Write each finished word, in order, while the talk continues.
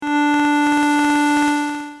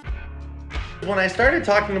When I started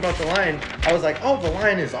talking about the line, I was like, oh, the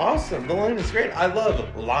line is awesome. The line is great. I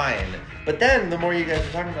love line. But then the more you guys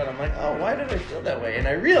were talking about it, I'm like, oh, why did I feel that way? And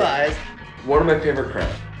I realized... One of my favorite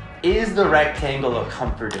crafts. Is the rectangle a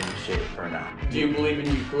comforting shape or not? Do you believe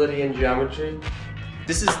in Euclidean geometry?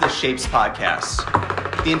 This is the Shapes Podcast.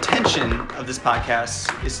 The intention of this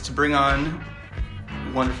podcast is to bring on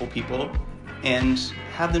wonderful people and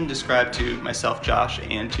have them describe to myself, Josh,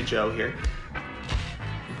 and to Joe here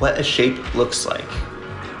what a shape looks like.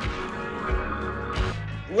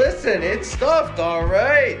 Listen, it's stuffed, all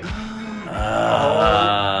right.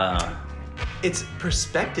 It's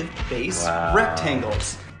perspective-based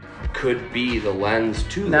rectangles. Could be the lens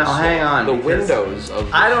to Now, the hang on, the because windows of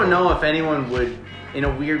the I don't know if anyone would, in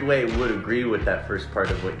a weird way, would agree with that first part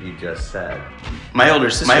of what you just said. My older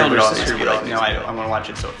sister would always sister be would like, always no, be I want to watch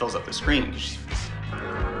it so it fills up the screen.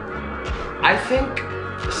 I think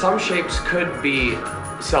some shapes could be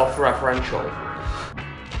self-referential.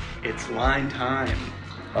 It's line time.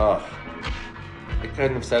 Oh, I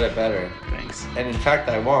couldn't have said it better. Thanks. And in fact,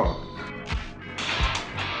 I won't.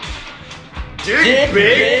 Dig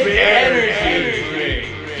big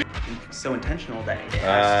energy. So intentional that it has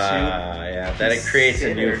Yeah, that it creates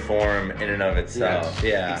a new form in and of itself. to...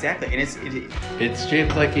 Yeah. Exactly, and It's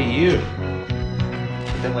shaped like a U.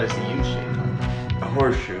 then what is the U shape? A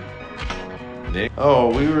horseshoe.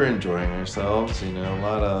 Oh, we were enjoying ourselves, you know, a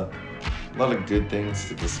lot of good things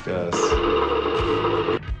to discuss.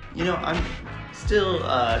 You know, I'm still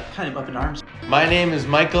kind of up in arms. My name is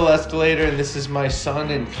Michael Escalator, and this is my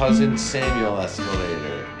son and cousin Samuel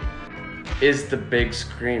Escalator. Is the big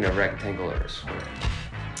screen a rectangle or a square?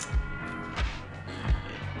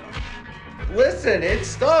 Listen, it's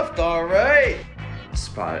stuffed, all right.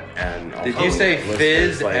 Spot and Did you say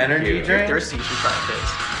fizz energy you. If you're drink? thirsty, you should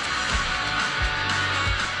try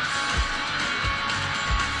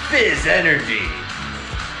Fizz Energy.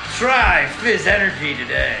 Try Fizz Energy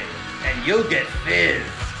today, and you'll get fizzed.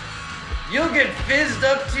 You'll get fizzed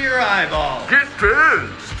up to your eyeballs. Get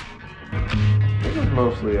fizzed! It was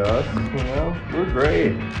mostly us, you know, we're great.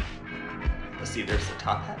 this. Let's see, there's the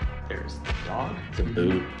top hat, there's the dog, It's a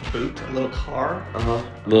boot. boot, a little car.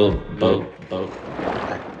 Little boat. The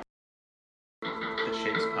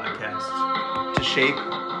Shapes Podcast. To shape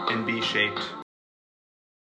and be shaped.